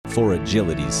for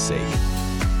agility's sake.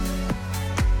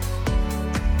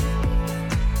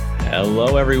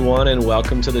 Hello, everyone, and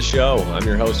welcome to the show. I'm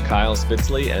your host, Kyle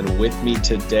Spitzley, and with me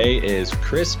today is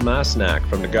Chris Masnak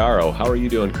from Nagarro. How are you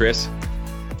doing, Chris?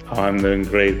 I'm doing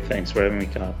great. Thanks for having me,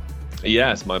 Kyle.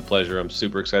 Yes, my pleasure. I'm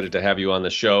super excited to have you on the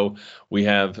show. We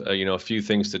have, a few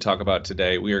things to talk about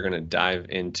today. We are going to dive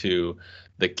into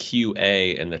the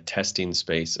QA and the testing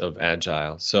space of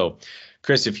Agile. So,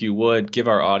 Chris, if you would, give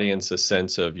our audience a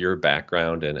sense of your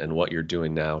background and what you're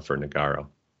doing now for Nagarro.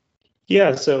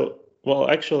 Yeah,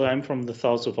 actually, I'm from the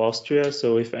south of Austria.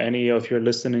 So if any of your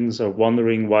listeners are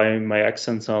wondering why my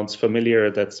accent sounds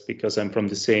familiar, that's because I'm from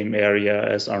the same area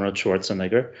as Arnold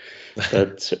Schwarzenegger.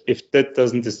 But if that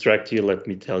doesn't distract you, let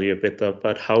me tell you a bit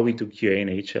about how we do QA in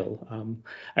HL.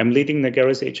 I'm leading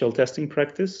Nagarro's HL testing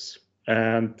practice,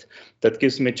 and that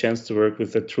gives me a chance to work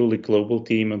with a truly global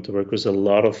team and to work with a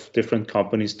lot of different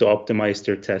companies to optimize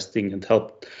their testing and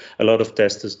help a lot of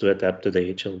testers to adapt to the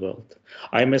HL world.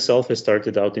 I myself have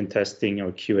started out in testing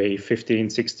or QA 15,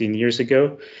 16 years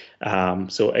ago.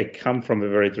 So I come from a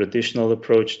very traditional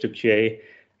approach to QA,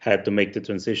 had to make the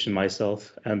transition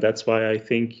myself. And that's why I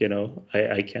think,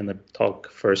 I can talk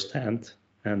firsthand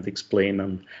and explain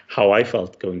on how I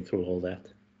felt going through all that.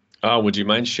 Would you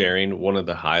mind sharing one of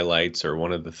the highlights or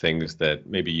one of the things that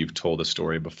maybe you've told a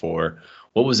story before?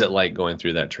 What was it like going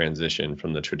through that transition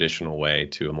from the traditional way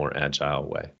to a more agile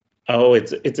way? Oh,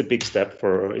 it's a big step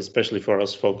especially for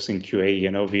us folks in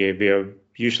QA. We are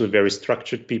usually very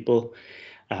structured people.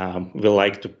 We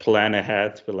like to plan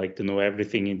ahead. We like to know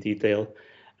everything in detail,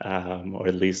 or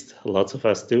at least lots of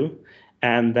us do.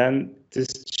 And then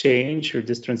this change or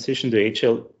this transition to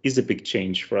HL is a big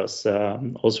change for us,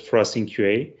 also for us in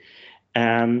QA.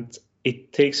 And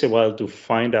it takes a while to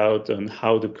find out on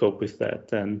how to cope with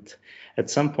that. And at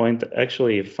some point,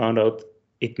 actually, I found out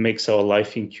it makes our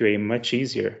life in QA much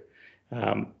easier.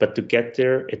 But to get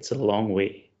there, it's a long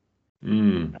way.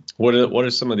 What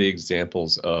are some of the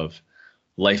examples of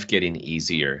life getting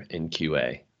easier in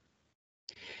QA?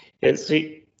 Yeah,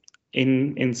 see,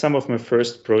 in some of my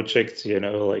first projects,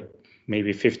 like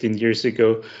maybe 15 years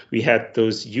ago, we had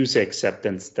those user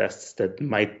acceptance tests that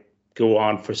might go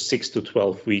on for 6 to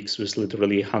 12 weeks with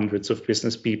literally hundreds of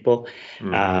business people,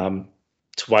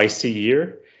 twice a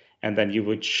year. And then you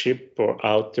would ship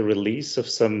out the release of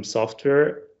some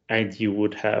software, and you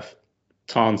would have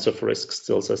tons of risks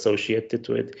still associated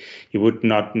to it. You would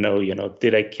not know,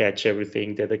 did I catch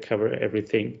everything? Did I cover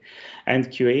everything? And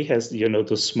QA has,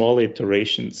 those small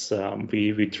iterations.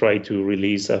 We try to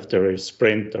release after a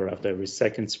sprint or after every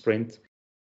second sprint.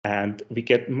 And we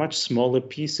get much smaller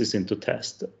pieces into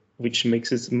test, which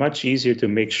makes it much easier to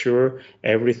make sure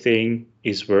everything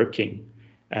is working.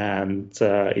 And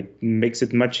it makes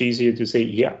it much easier to say,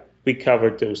 yeah, we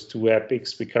covered those 2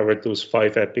 epics, we covered those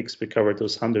 5 epics, we covered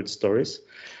those 100 stories,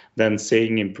 than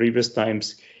saying in previous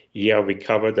times, yeah, we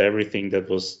covered everything that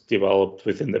was developed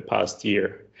within the past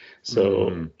year.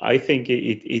 So I think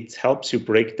it helps you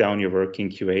break down your work in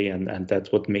QA, and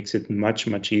that's what makes it much,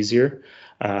 much easier.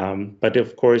 But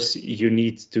of course, you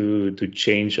need to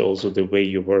change also the way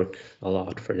you work a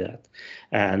lot for that.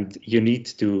 And you need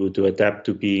to adapt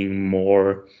to being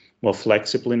more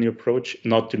flexible in your approach,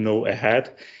 not to know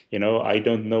ahead. I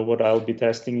don't know what I'll be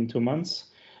testing in 2 months,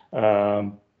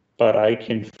 but I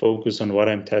can focus on what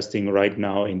I'm testing right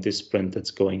now in this sprint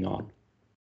that's going on.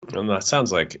 And that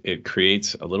sounds like it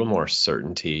creates a little more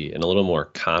certainty and a little more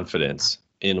confidence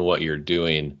in what you're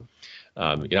doing.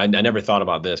 I never thought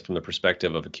about this from the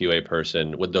perspective of a QA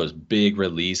person. With those big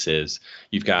releases,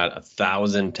 you've got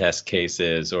 1,000 test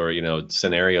cases or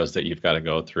scenarios that you've got to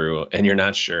go through, and you're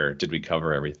not sure, did we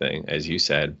cover everything, as you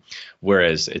said.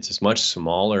 Whereas it's a much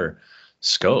smaller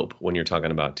scope when you're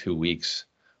talking about 2 weeks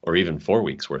or even 4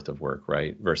 weeks worth of work,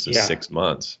 right? Versus 6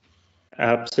 months.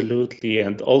 Absolutely.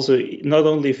 And also, not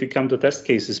only if we come to test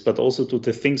cases, but also to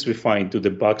the things we find, to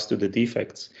the bugs, to the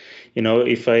defects.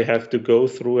 If I have to go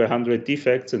through 100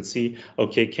 defects and see,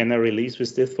 okay, can I release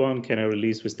with this one? Can I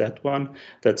release with that one?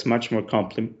 That's much more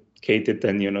complicated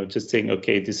than, just saying,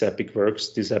 okay, this epic works,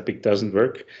 this epic doesn't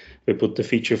work. We put the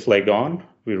feature flag on,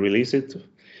 we release it.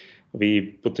 We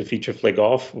put the feature flag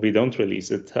off, we don't release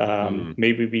it.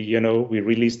 Maybe we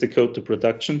release the code to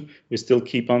production, we still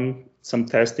keep on some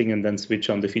testing and then switch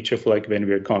on the feature flag when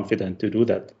we're confident to do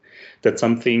that. That's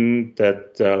something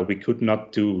that we could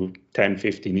not do 10,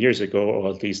 15 years ago, or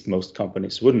at least most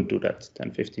companies wouldn't do that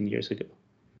 10, 15 years ago.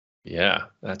 Yeah,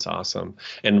 that's awesome.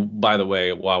 And by the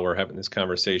way, while we're having this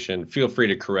conversation, feel free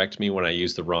to correct me when I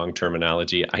use the wrong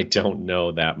terminology. I don't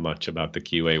know that much about the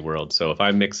QA world. So if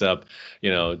I mix up,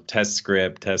 test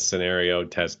script, test scenario,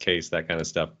 test case, that kind of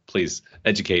stuff, please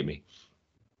educate me.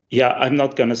 Yeah, I'm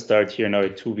not going to start here now a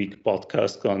 2-week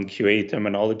podcast on QA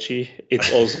terminology. It's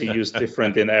also used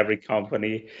different in every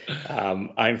company.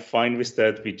 I'm fine with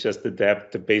that. We just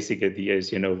adapt the basic ideas.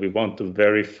 We want to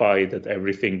verify that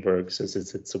everything works as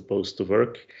it's supposed to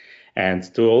work. And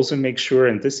to also make sure,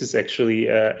 and this is actually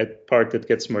a part that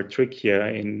gets more trickier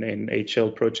in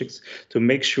HL projects, to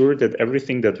make sure that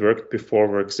everything that worked before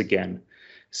works again.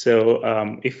 So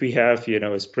if we have,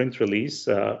 a sprint release,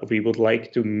 we would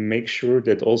like to make sure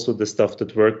that also the stuff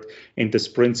that worked in the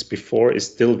sprints before is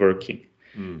still working.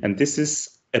 And this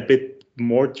is a bit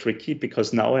more tricky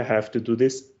because now I have to do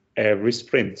this every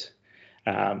sprint.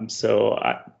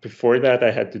 Before that,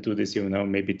 I had to do this,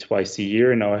 maybe twice a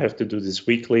year. Now I have to do this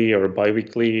weekly or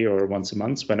bi-weekly or once a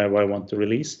month whenever I want to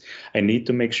release. I need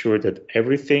to make sure that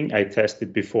everything I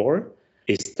tested before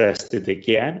is tested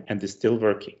again and is still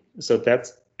working. So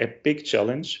that's a big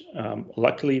challenge.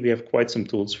 Luckily, we have quite some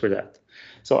tools for that.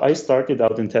 So I started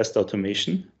out in test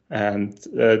automation, and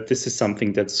this is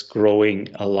something that's growing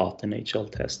a lot in HL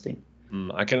testing.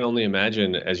 I can only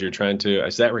imagine as you're trying to,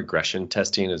 is that regression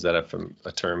testing? Is that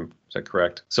a term? Is that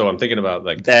correct? So I'm thinking about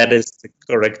like. That is the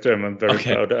correct term. I'm very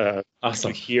proud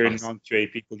awesome. to hear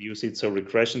non-QA people use it. So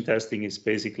regression testing is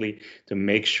basically to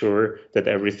make sure that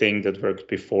everything that worked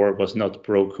before was not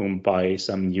broken by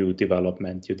some new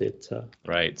development you did.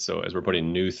 Right. So as we're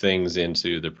putting new things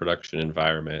into the production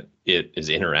environment, it is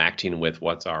interacting with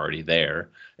what's already there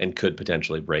and could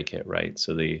potentially break it, right?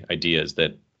 So the idea is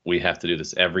that we have to do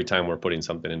this every time we're putting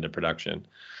something into production.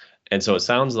 And so it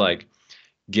sounds like,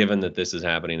 given that this is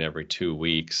happening every 2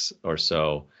 weeks or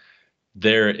so,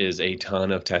 there is a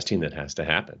ton of testing that has to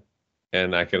happen.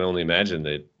 And I can only imagine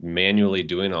that manually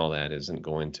doing all that isn't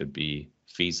going to be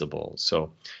feasible.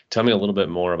 So tell me a little bit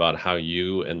more about how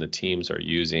you and the teams are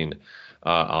using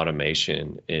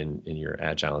automation in your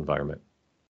agile environment.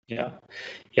 Yeah.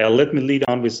 Let me lead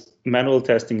on with manual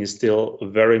testing is still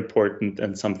very important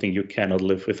and something you cannot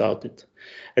live without it.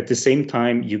 At the same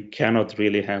time, you cannot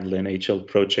really handle an HL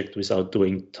project without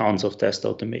doing tons of test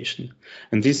automation.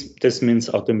 And this means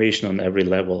automation on every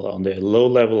level, on the low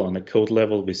level, on the code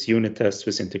level, with unit tests,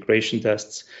 with integration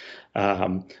tests.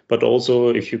 But also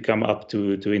if you come up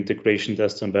to integration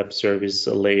tests on web service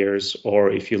layers, or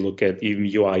if you look at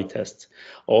even UI tests,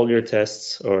 all your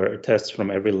tests or tests from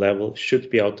every level should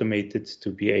be automated to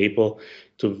be able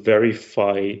to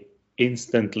verify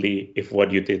instantly if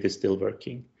what you did is still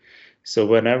working. So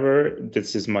whenever,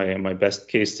 this is my best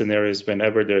case scenario, is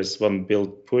whenever there's one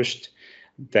build pushed,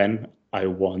 then I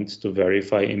want to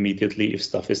verify immediately if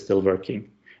stuff is still working.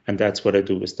 And that's what I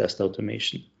do with test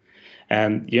automation.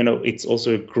 And it's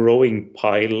also a growing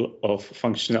pile of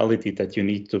functionality that you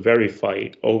need to verify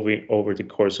over the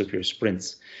course of your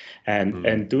sprints.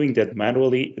 And doing that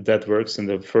manually, that works in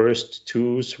the first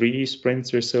 2-3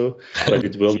 sprints or so, but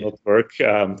it will not work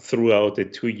throughout a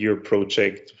 2-year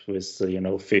project with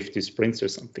 50 sprints or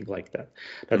something like that.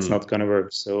 That's not going to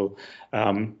work. So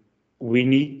we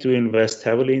need to invest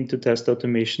heavily into test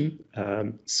automation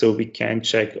so we can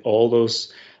check all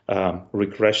those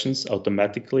regressions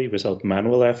automatically without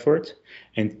manual effort,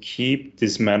 and keep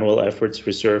these manual efforts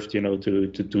reserved, to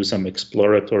do some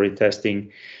exploratory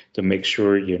testing to make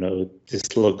sure,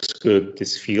 this looks good,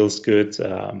 this feels good.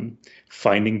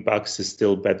 Finding bugs is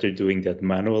still better doing that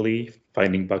manually,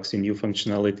 finding bugs in new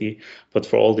functionality. But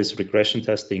for all this regression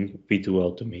testing, we do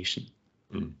automation.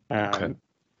 Okay.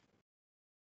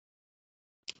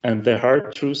 And the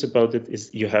hard truth about it is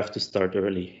you have to start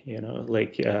early,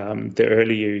 the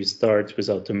earlier you start with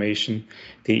automation,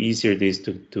 the easier it is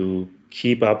to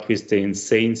keep up with the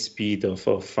insane speed of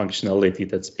functionality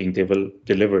that's being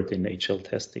delivered in HL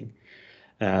testing.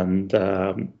 And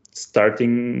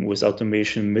starting with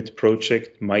automation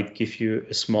mid-project might give you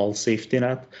a small safety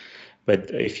net. But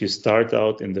if you start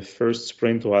out in the first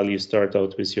sprint while you start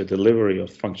out with your delivery of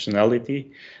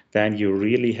functionality, then you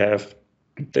really have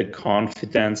the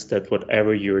confidence that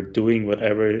whatever you're doing,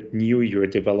 whatever new you're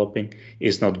developing,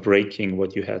 is not breaking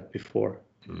what you had before.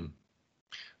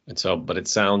 And so, but it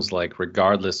sounds like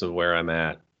regardless of where I'm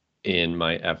at in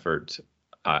my effort,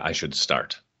 I should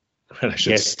start. I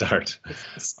should start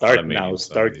now.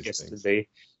 Start yesterday.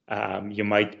 You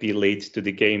might be late to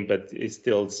the game, but it's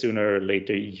still sooner or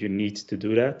later you need to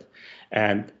do that.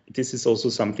 And this is also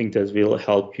something that will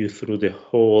help you through the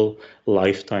whole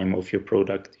lifetime of your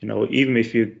product. Even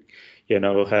if you,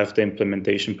 have the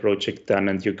implementation project done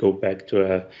and you go back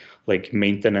to a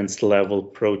maintenance level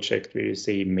project where you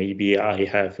say, maybe I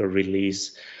have a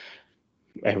release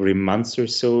every month or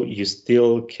so, you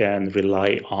still can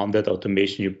rely on that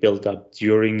automation you built up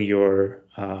during your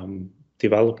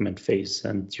development phase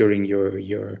and during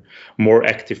your more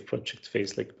active project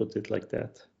phase, put it like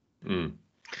that. Mm.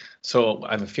 So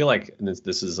I feel like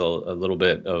this is a little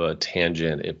bit of a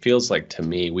tangent. It feels like to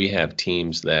me we have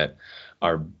teams that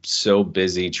are so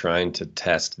busy trying to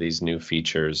test these new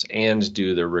features and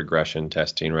do the regression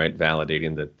testing, right?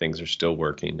 Validating that things are still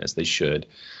working as they should.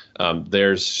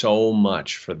 There's so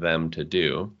much for them to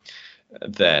do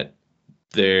that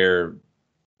their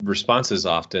response is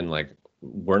often like,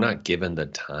 we're not given the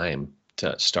time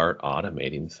to start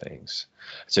automating things.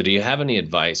 So do you have any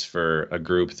advice for a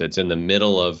group that's in the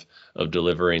middle of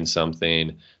delivering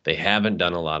something? They haven't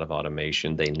done a lot of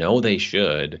automation. They know they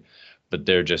should, but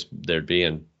they're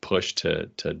being pushed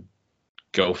to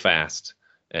go fast.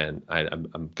 And I'm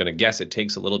going to guess it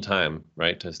takes a little time,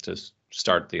 right, to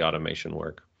start the automation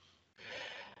work.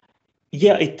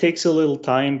 Yeah, it takes a little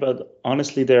time, but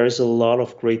honestly, there's a lot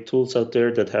of great tools out there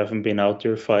that haven't been out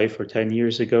there 5 or 10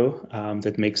 years ago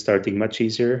that make starting much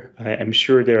easier. I'm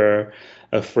sure there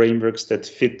are frameworks that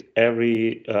fit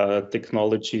every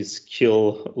technology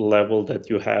skill level that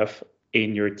you have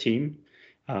in your team.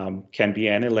 Can be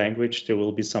any language, there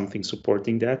will be something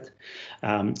supporting that.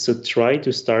 So try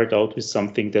to start out with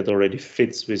something that already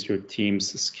fits with your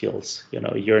team's skills.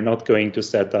 You're not going to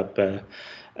set up a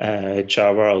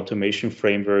Java automation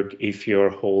framework if your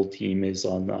whole team is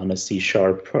on a C#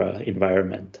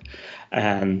 environment.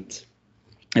 And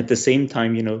at the same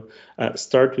time,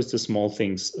 start with the small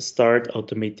things. Start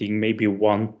automating maybe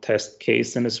one test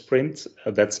case in a sprint.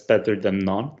 That's better than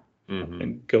none.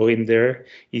 And go in there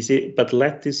easy, but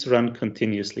let this run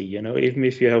continuously. Even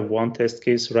if you have one test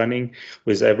case running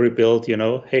with every build,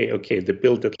 hey, okay, the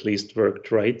build at least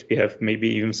worked, right? We have maybe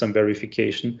even some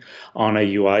verification on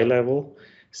a UI level.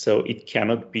 So it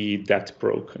cannot be that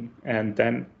broken. And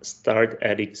then start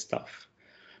adding stuff.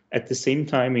 At the same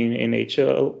time, in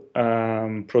HL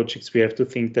projects, we have to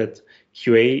think that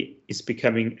QA is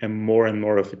becoming a more and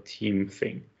more of a team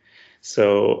thing.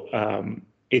 So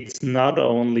it's not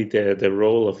only the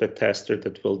role of a tester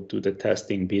that will do the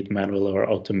testing, be it manual or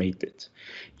automated.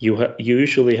 You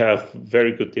usually have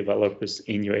very good developers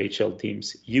in your HL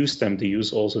teams. Use them to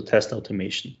use also test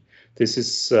automation. This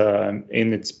is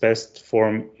in its best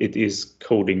form, it is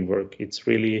coding work. It's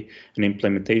really an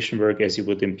implementation work as you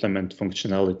would implement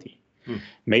functionality.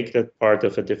 Make that part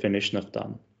of a definition of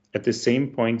done. At the same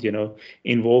point,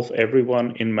 involve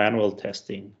everyone in manual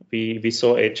testing. We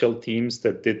saw HL teams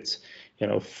that did,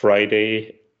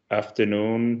 Friday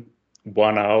afternoon,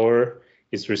 1 hour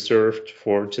is reserved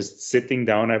for just sitting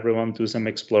down, everyone do some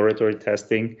exploratory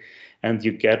testing, and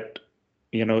you get,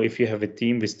 if you have a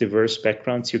team with diverse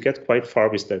backgrounds, you get quite far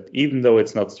with that, even though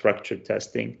it's not structured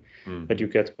testing, but you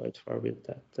get quite far with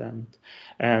that.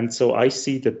 And so I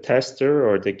see the tester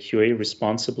or the QA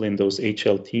responsible in those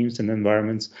HL teams and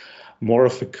environments more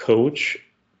of a coach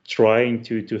trying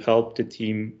to help the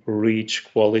team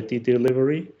reach quality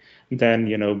delivery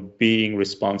than, being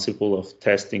responsible of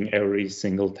testing every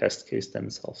single test case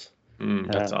themselves.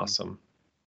 That's awesome.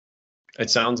 It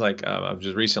sounds like I was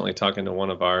just recently talking to one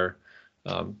of our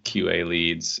QA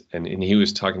leads, and he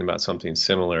was talking about something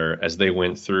similar as they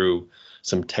went through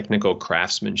some technical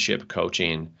craftsmanship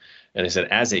coaching. And they said,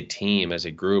 as a team, as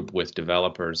a group with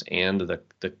developers and the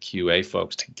QA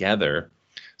folks together,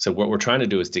 so what we're trying to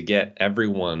do is to get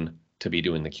everyone to be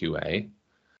doing the QA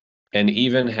and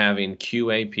even having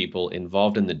QA people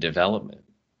involved in the development.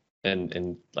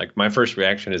 And like my first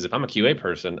reaction is, if I'm a QA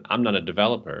person, I'm not a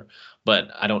developer, but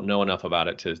I don't know enough about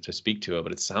it to speak to it.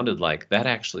 But it sounded like that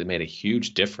actually made a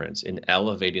huge difference in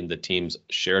elevating the team's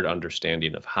shared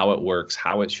understanding of how it works,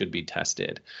 how it should be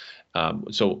tested.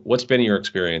 So what's been your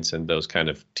experience in those kind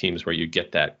of teams where you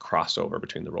get that crossover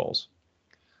between the roles?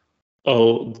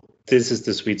 Oh, this is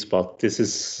the sweet spot. This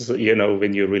is,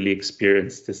 when you really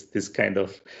experience this kind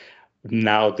of,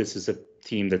 now this is a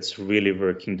team that's really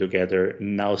working together.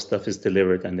 Now stuff is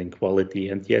delivered and in quality.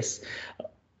 And yes,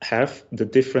 have the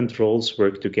different roles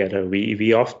work together.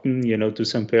 We often, do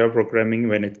some pair programming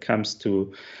when it comes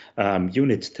to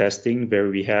unit testing, where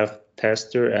we have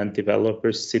tester and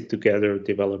developers sit together,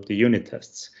 develop the unit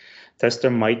tests.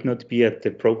 Tester might not be at the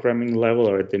programming level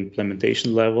or at the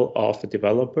implementation level of a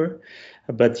developer,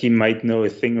 but he might know a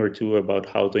thing or two about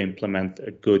how to implement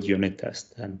a good unit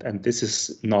test. And this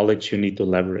is knowledge you need to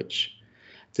leverage.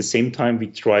 At the same time, we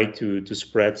try to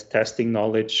spread testing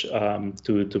knowledge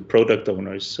to product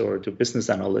owners or to business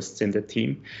analysts in the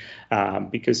team,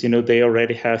 because they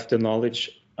already have the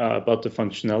knowledge about the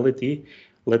functionality.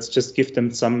 Let's just give them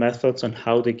some methods on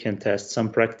how they can test, some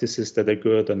practices that are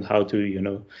good, and how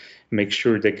to make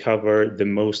sure they cover the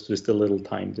most with the little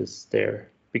time that's there.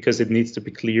 Because it needs to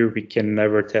be clear, we can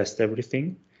never test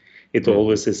everything. It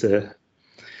always is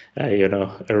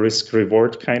a risk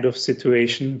reward kind of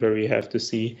situation where we have to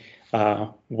see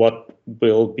what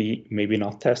will be maybe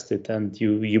not tested, and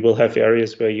you will have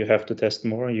areas where you have to test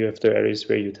more, you have the areas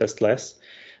where you test less,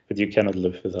 but you cannot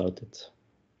live without it.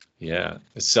 Yeah.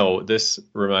 So this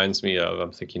reminds me of,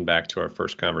 I'm thinking back to our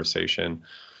first conversation,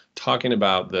 talking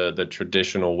about the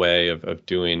traditional way of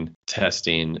doing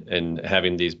testing and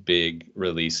having these big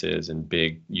releases and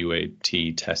big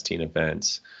UAT testing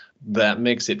events. That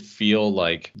makes it feel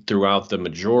like throughout the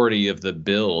majority of the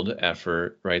build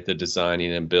effort, right, the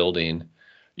designing and building,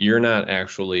 you're not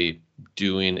actually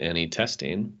doing any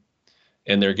testing.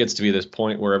 And there gets to be this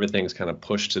point where everything's kind of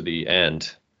pushed to the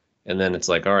end. And then it's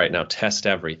like, all right, now test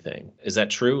everything. Is that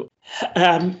true?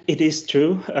 It is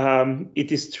true.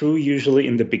 It is true usually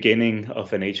in the beginning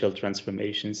of an HL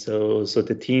transformation. So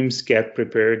the teams get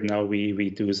prepared. Now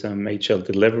we do some HL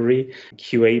delivery.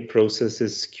 QA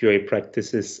processes, QA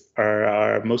practices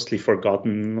are mostly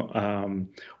forgotten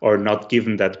or not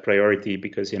given that priority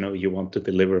because you want to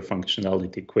deliver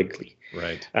functionality quickly.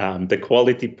 Right. The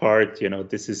quality part,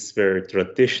 this is where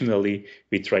traditionally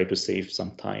we try to save some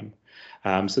time.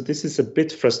 So this is a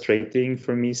bit frustrating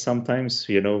for me sometimes,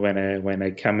 when I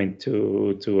come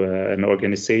into an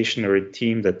organization or a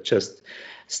team that just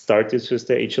started with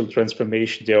the HL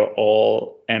transformation. They're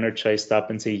all energized up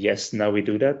and say, yes, now we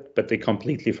do that, but they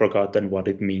completely forgotten what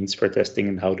it means for testing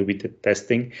and how do we do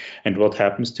testing. And what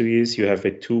happens to you is you have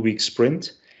a 2-week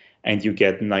sprint and you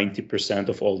get 90%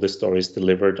 of all the stories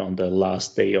delivered on the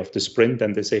last day of the sprint.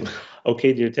 And they say,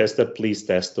 okay, dear tester, please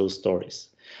test those stories.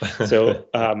 So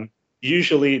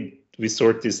usually we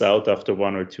sort this out after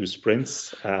 1 or 2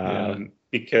 sprints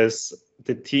because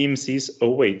the team sees,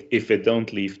 oh, wait, if I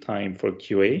don't leave time for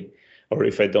QA or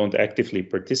if I don't actively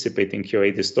participate in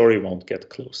QA, the story won't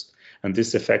get closed. And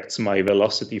this affects my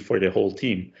velocity for the whole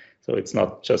team. So it's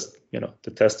not just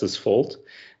the tester's fault,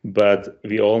 but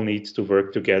we all need to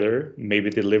work together, maybe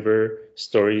deliver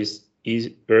stories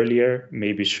earlier,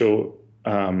 maybe show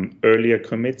earlier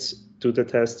commits to the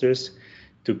testers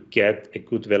to get a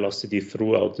good velocity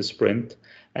throughout the sprint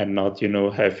and not,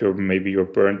 have your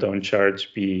burn down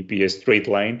charge be a straight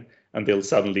line until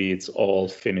suddenly it's all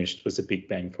finished with a big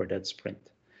bang for that sprint.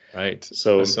 Right.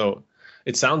 So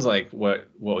it sounds like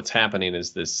what's happening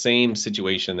is the same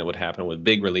situation that would happen with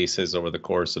big releases over the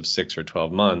course of 6 or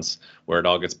 12 months, where it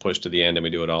all gets pushed to the end and we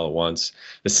do it all at once.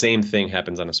 The same thing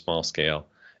happens on a small scale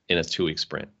in a 2-week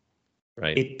sprint,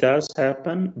 right? It does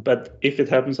happen, but if it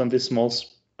happens on this small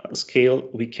scale,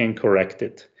 we can correct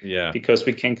it. Yeah. Because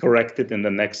we can correct it in the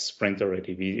next sprint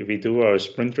already. We do our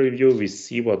sprint review, we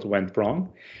see what went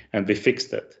wrong, and we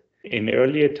fixed it. In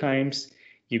earlier times,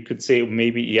 you could say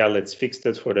maybe, let's fix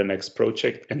that for the next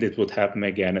project, and it would happen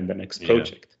again in the next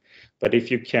project. But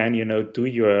if you can, do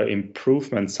your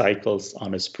improvement cycles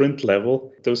on a sprint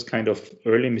level, those kind of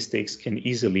early mistakes can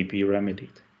easily be remedied.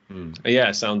 Yeah,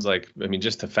 it sounds like,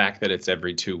 just the fact that it's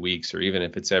every 2 weeks or even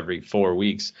if it's every 4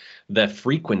 weeks, the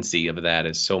frequency of that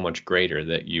is so much greater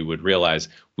that you would realize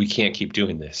we can't keep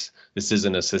doing this. This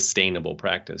isn't a sustainable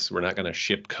practice. We're not going to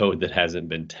ship code that hasn't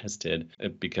been tested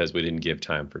because we didn't give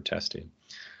time for testing.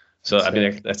 So,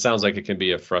 that sounds like it can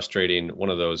be a frustrating, one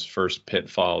of those first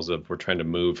pitfalls of we're trying to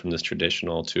move from this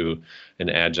traditional to an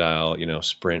agile,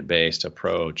 sprint-based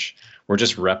approach. We're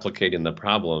just replicating the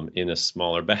problem in a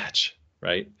smaller batch.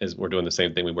 Right? As we're doing the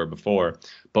same thing we were before,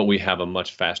 but we have a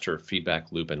much faster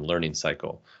feedback loop and learning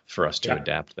cycle for us to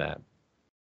adapt that.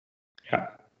 Yeah,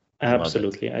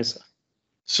 absolutely.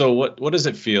 So what does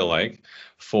it feel like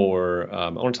for, I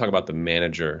want to talk about the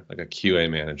manager, like a QA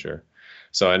manager.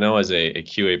 So I know as a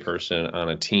QA person on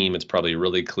a team, it's probably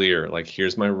really clear, like,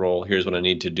 here's my role, here's what I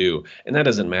need to do. And that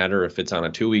doesn't matter if it's on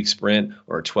a 2-week sprint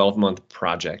or a 12-month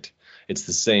project. It's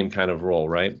the same kind of role,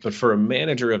 right? But for a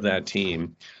manager of that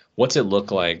team, what's it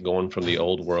look like going from the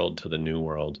old world to the new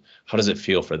world? How does it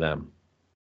feel for them?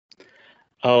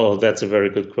 Oh, that's a very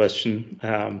good question.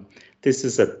 This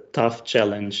is a tough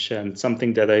challenge and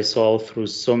something that I saw through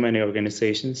so many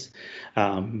organizations.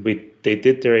 They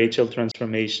did their HL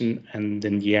transformation, and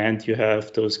in the end, you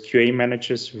have those QA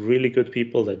managers, really good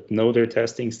people that know their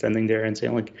testing, standing there and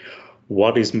saying, like,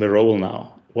 what is my role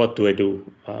now? What do I do?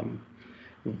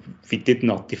 We did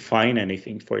not define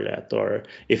anything for that. Or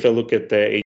if I look at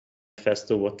the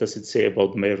manifesto, what does it say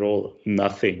about my role?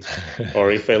 Nothing.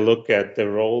 Or if I look at the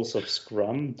roles of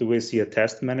Scrum, do I see a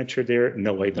test manager there?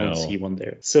 No, I don't see one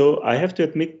there. So I have to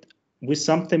admit, we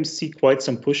sometimes see quite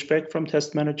some pushback from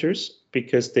test managers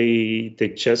because they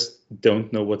just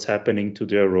don't know what's happening to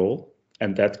their role,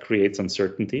 and that creates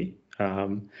uncertainty.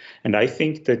 And I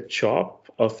think the job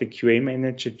of the QA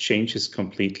manager changes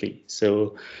completely.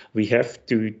 So we have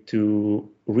to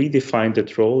redefine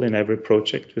that role in every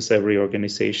project with every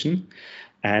organization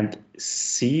and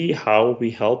see how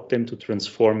we help them to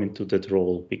transform into that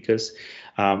role, because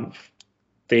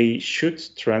they should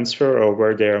transfer, or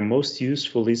where they are most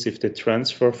useful is if they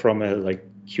transfer from a like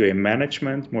QA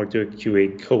management more to a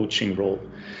QA coaching role.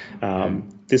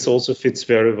 This also fits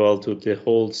very well to the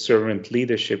whole servant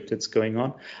leadership that's going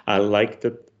on. I like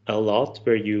that a lot,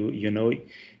 where you know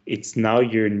it's now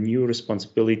your new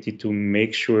responsibility to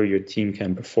make sure your team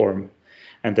can perform.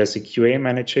 And as a QA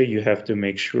manager, you have to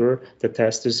make sure the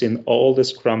testers in all the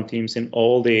Scrum teams, in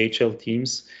all the HL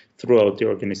teams throughout the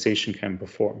organization can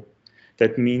perform.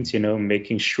 That means,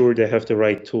 making sure they have the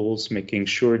right tools, making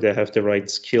sure they have the right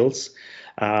skills,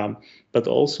 but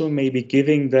also maybe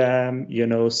giving them,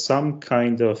 some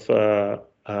kind of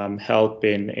help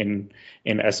in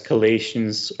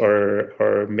escalations,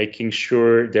 or making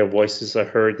sure their voices are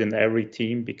heard in every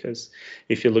team. Because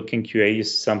if you look in QA, you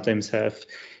sometimes have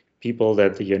people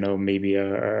that maybe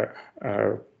are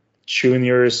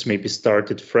juniors, maybe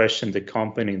started fresh in the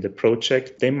company, in the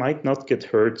project. They might not get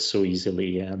hurt so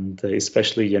easily, and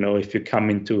especially if you come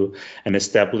into an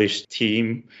established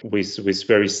team with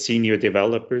very senior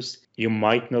developers, you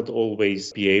might not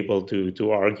always be able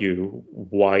to argue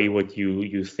why what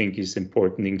you think is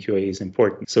important in QA is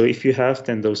important. So if you have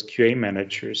then those QA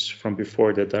managers from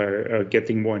before that are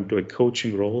getting more into a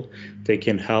coaching role, they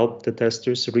can help the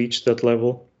testers reach that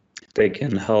level. They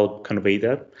can help convey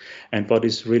that. And what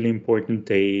is really important,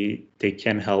 they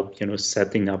can help,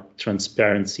 setting up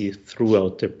transparency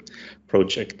throughout the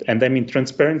project. And I mean,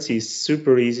 transparency is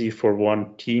super easy for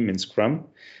one team in Scrum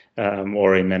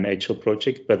or in an agile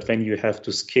project. But when you have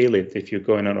to scale it, if you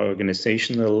go on an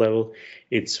organizational level,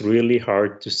 it's really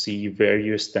hard to see where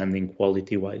you're standing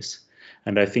quality-wise.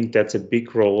 And I think that's a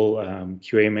big role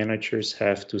QA managers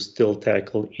have to still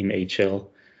tackle in HL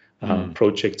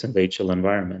projects and HL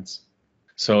environments.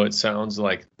 So it sounds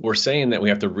like we're saying that we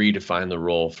have to redefine the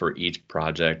role for each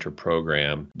project or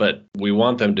program, but we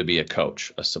want them to be a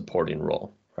coach, a supporting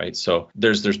role, right? So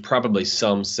there's probably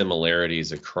some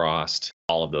similarities across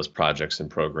all of those projects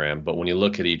and program, but when you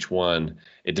look at each one,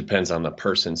 it depends on the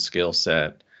person's skill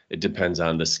set. It depends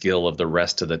on the skill of the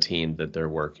rest of the team that they're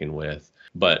working with.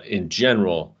 But in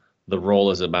general, the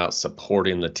role is about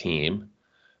supporting the team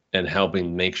and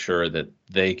helping make sure that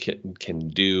they can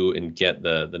do and get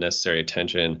the necessary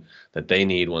attention that they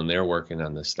need when they're working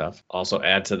on this stuff. Also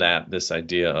add to that this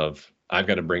idea of I've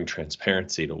got to bring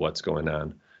transparency to what's going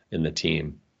on in the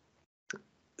team.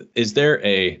 Is there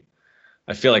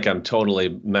I feel like I'm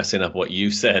totally messing up what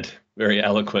you said very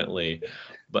eloquently,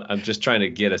 but I'm just trying to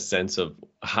get a sense of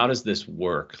how does this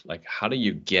work? Like, how do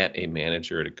you get a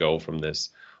manager to go from this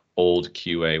old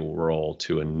QA role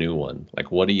to a new one?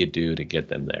 Like, what do you do to get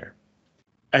them there?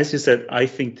 As you said, I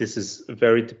think this is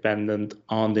very dependent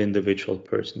on the individual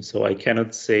person. So I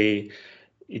cannot say,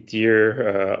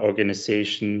 dear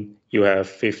organization, you have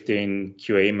 15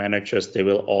 QA managers, they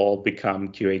will all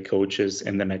become QA coaches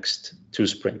in the next 2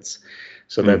 sprints.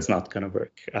 So that's not going to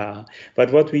work.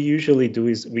 But what we usually do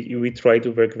is we try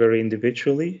to work very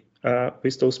individually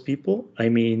with those people. I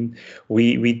mean,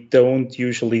 we don't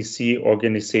usually see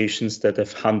organizations that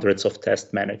have hundreds of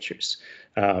test managers.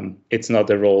 It's not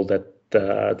a role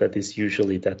that is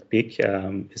usually that big,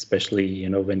 especially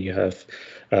when you have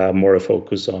more a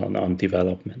focus on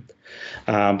development.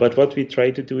 But what we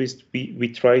try to do is we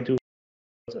try to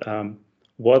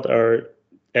what are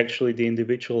actually the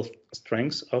individual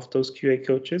strengths of those QA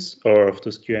coaches or of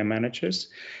those QA managers,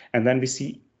 and then we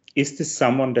see, is this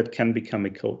someone that can become a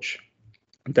coach?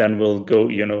 Then we'll go,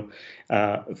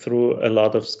 through a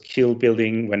lot of skill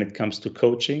building when it comes to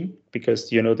coaching, because,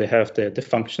 they have the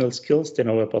functional skills, they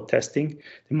know about testing,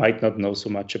 they might not know so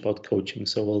much about coaching.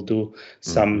 So we'll do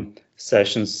some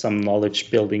sessions, some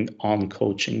knowledge building on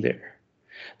coaching there.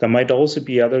 There might also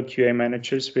be other QA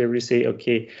managers where we say,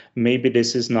 okay, maybe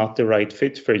this is not the right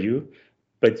fit for you,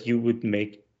 but you would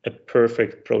make a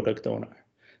perfect product owner.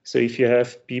 So if you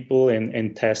have people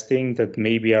in testing that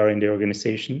maybe are in the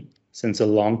organization since a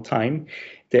long time,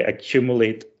 they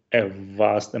accumulate a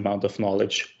vast amount of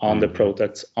knowledge on the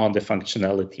products, on the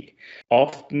functionality.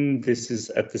 Often this is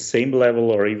at the same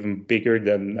level or even bigger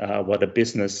than what a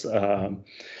business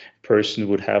person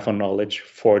would have on knowledge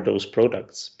for those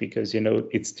products, because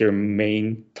it's their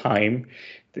main time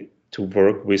to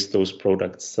work with those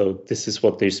products. So this is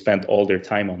what they spend all their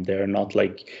time on. They're not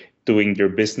like doing their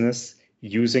business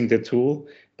using the tool,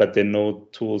 but they know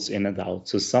tools in and out.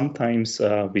 So sometimes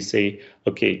we say,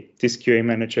 okay, this QA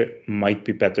manager might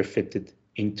be better fitted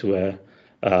into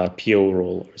PO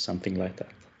role or something like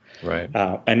that. Right.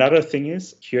 Another thing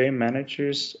is QA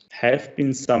managers have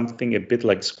been something a bit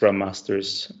like Scrum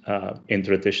Masters in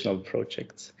traditional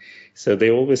projects. So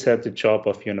they always had the job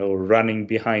of, running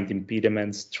behind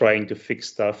impediments, trying to fix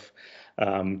stuff,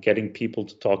 getting people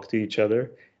to talk to each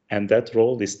other. And that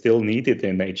role is still needed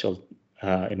in agile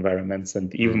environments,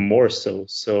 and even more so.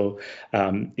 So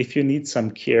if you need some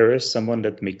carers, someone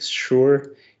that makes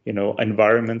sure,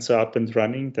 environments are up and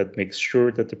running, that makes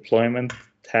sure that deployment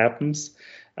happens,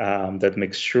 that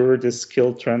makes sure the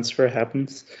skill transfer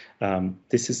happens.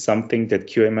 This is something that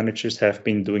QA managers have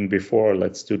been doing before.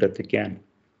 Let's do that again.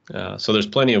 So there's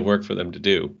plenty of work for them to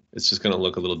do. It's just going to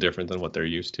look a little different than what they're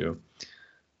used to.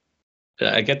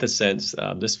 I get the sense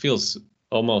this feels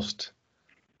almost,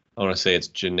 I want to say it's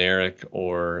generic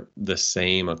or the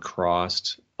same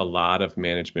across a lot of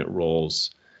management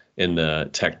roles in the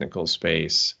technical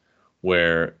space,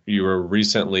 where you were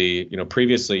recently,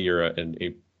 previously you're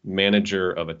a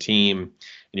manager of a team,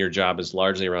 and your job is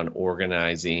largely around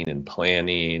organizing and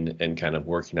planning and kind of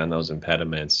working on those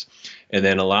impediments. And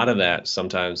then a lot of that,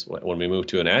 sometimes when we move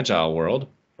to an agile world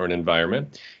or an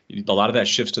environment, a lot of that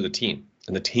shifts to the team,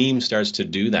 and the team starts to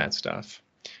do that stuff.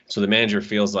 So the manager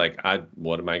feels like,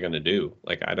 what am I going to do?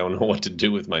 Like, I don't know what to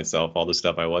do with myself. All the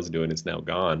stuff I was doing is now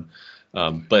gone.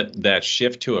 But that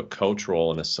shift to a coach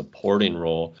role and a supporting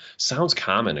role sounds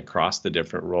common across the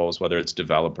different roles, whether it's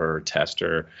developer or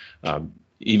tester,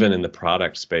 even in the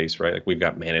product space, right? Like we've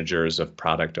got managers of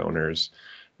product owners.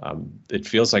 It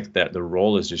feels like that the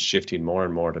role is just shifting more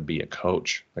and more to be a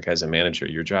coach. Like as a manager,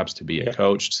 your job's to be a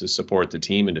coach, to support the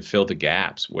team and to fill the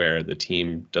gaps where the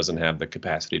team doesn't have the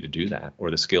capacity to do that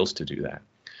or the skills to do that.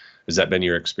 Has that been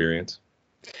your experience?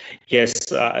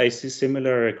 Yes, I see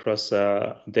similar across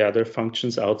the other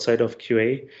functions outside of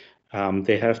QA.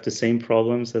 They have the same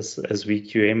problems as we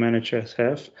QA managers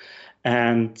have.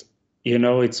 And,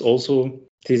 it's also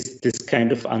this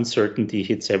kind of uncertainty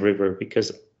hits everywhere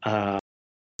because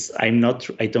I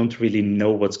don't really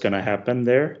know what's going to happen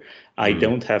there. I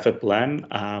don't have a plan.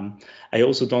 I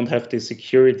also don't have the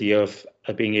security of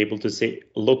being able to say,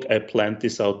 look, I planned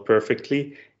this out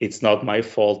perfectly. It's not my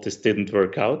fault. This didn't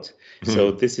work out.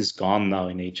 So this is gone now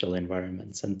in agile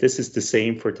environments. And this is the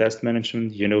same for test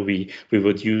management. We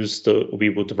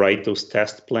would write those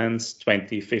test plans,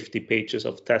 20, 50 pages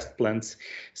of test plans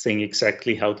saying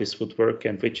exactly how this would work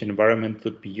and which environment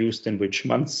would be used in which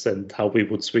months and how we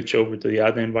would switch over to the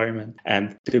other environment.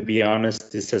 And to be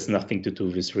honest, this has nothing to do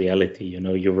with reality.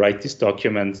 You write this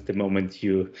document, the moment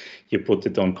you put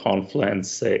it on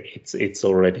Confluence, it's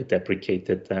already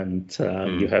deprecated, and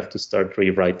you have to start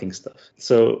rewriting stuff.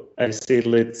 So I say,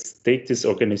 let's take this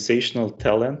organizational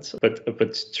talent,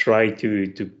 but try to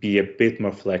be a bit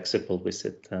more flexible with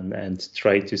it and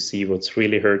try to see what's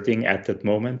really hurting at that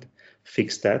moment,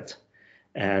 fix that.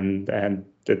 And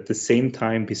at the same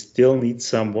time, we still need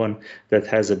someone that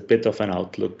has a bit of an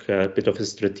outlook, a bit of a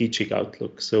strategic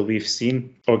outlook. So we've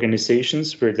seen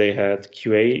organizations where they had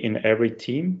QA in every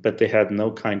team, but they had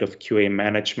no kind of QA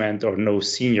management or no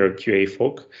senior QA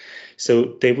folk.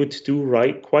 So they would do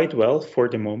quite well for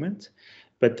the moment,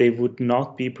 but they would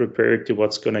not be prepared to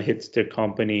what's going to hit their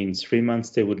company in 3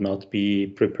 months. They would not be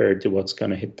prepared to what's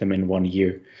going to hit them in 1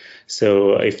 year.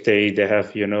 So if they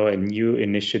have, a new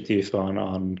initiative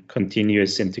on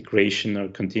continuous integration or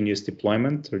continuous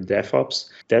deployment or DevOps,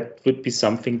 that would be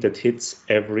something that hits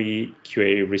every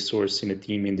QA resource in a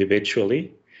team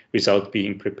individually without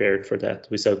being prepared for that,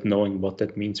 without knowing what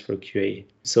that means for QA.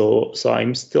 So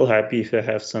I'm still happy if I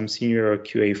have some senior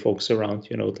QA folks around,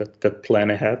 that plan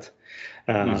ahead.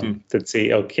 That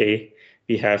say, okay,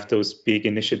 we have those big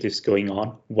initiatives going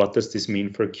on. What does this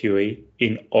mean for QA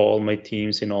in all my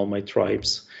teams, in all my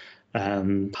tribes?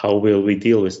 And how will we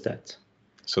deal with that?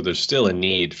 So there's still a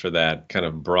need for that kind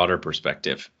of broader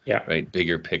perspective, right?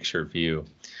 Bigger picture view.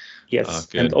 Yes.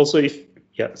 And also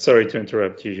sorry to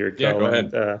interrupt you here, Carl. Go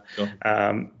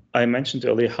ahead. I mentioned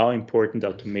earlier how important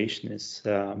automation is.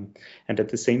 And at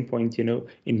the same point,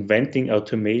 inventing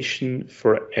automation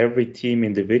for every team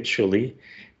individually,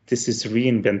 this is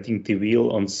reinventing the wheel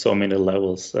on so many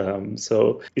levels.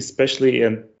 So especially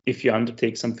if you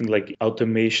undertake something like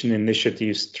automation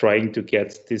initiatives, trying to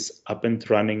get this up and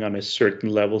running on a certain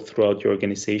level throughout your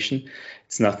organization,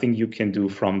 it's nothing you can do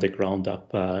from the ground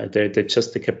up.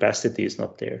 Just the capacity is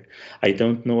not there. I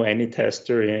don't know any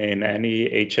tester in any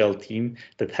HL team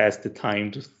that has the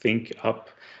time to think up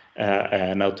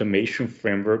an automation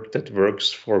framework that works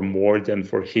for more than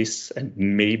for his and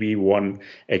maybe one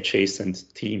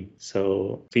adjacent team.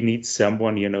 So we need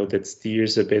someone, that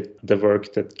steers a bit the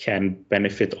work that can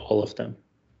benefit all of them.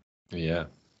 Yeah.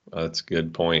 That's a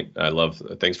good point.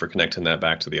 Thanks for connecting that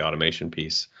back to the automation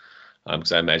piece.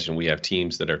 Because I imagine we have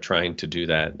teams that are trying to do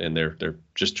that, and they're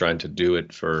just trying to do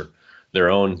it for their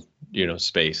own,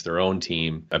 space, their own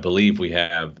team. I believe we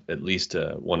have at least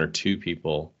one or two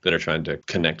people that are trying to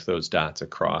connect those dots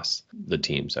across the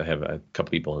teams. I have a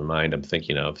couple people in mind I'm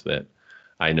thinking of that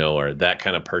I know are that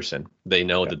kind of person. They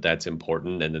know that that's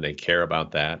important, and that they care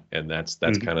about that, and that's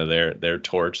kind of their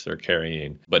torch they're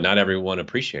carrying. But not everyone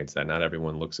appreciates that. Not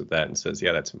everyone looks at that and says,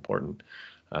 yeah, that's important.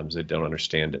 So they don't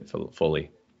understand it fully.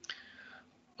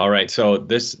 All right, so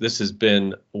this has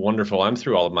been wonderful. I'm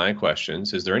through all of my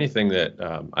questions. Is there anything that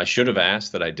I should have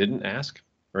asked that I didn't ask,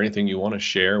 or anything you want to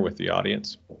share with the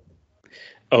audience?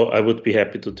 Oh, I would be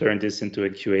happy to turn this into a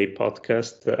QA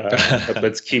podcast, but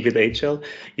let's keep it HL.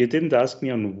 You didn't ask me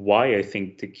on why I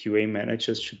think the QA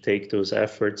managers should take those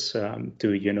efforts to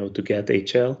get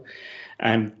HL.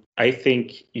 And I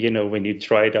think, when you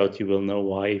try it out, you will know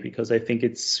why, because I think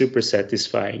it's super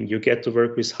satisfying. You get to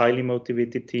work with highly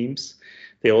motivated teams.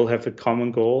 They all have a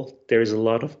common goal. There's a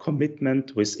lot of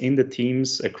commitment within the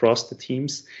teams, across the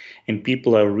teams, and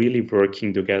people are really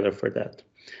working together for that.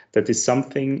 That is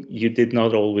something you did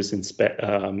not always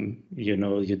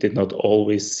you did not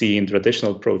always see in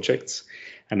traditional projects.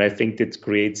 And I think that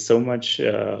creates so much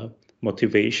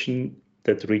motivation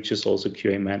that reaches also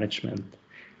QA management.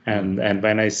 And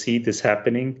when I see this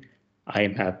happening, I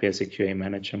am happy as a QA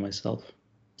manager myself.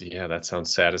 Yeah, that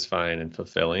sounds satisfying and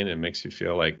fulfilling. It makes you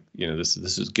feel like, this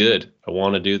is good. I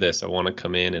want to do this. I want to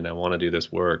come in and I want to do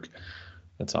this work.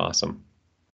 That's awesome.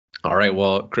 All right.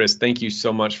 Well, Chris, thank you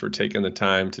so much for taking the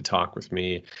time to talk with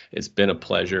me. It's been a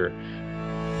pleasure.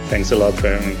 Thanks a lot for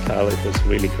having me, Kyle. It was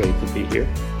really great to be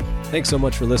here. Thanks so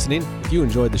much for listening. If you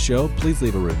enjoyed the show, please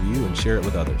leave a review and share it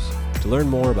with others. To learn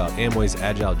more about Amway's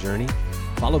Agile journey,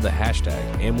 follow the hashtag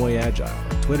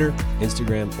AmwayAgile on Twitter,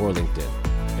 Instagram, or LinkedIn.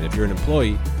 And if you're an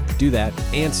employee, do that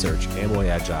and search Amway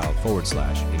Agile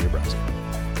 / in your browser.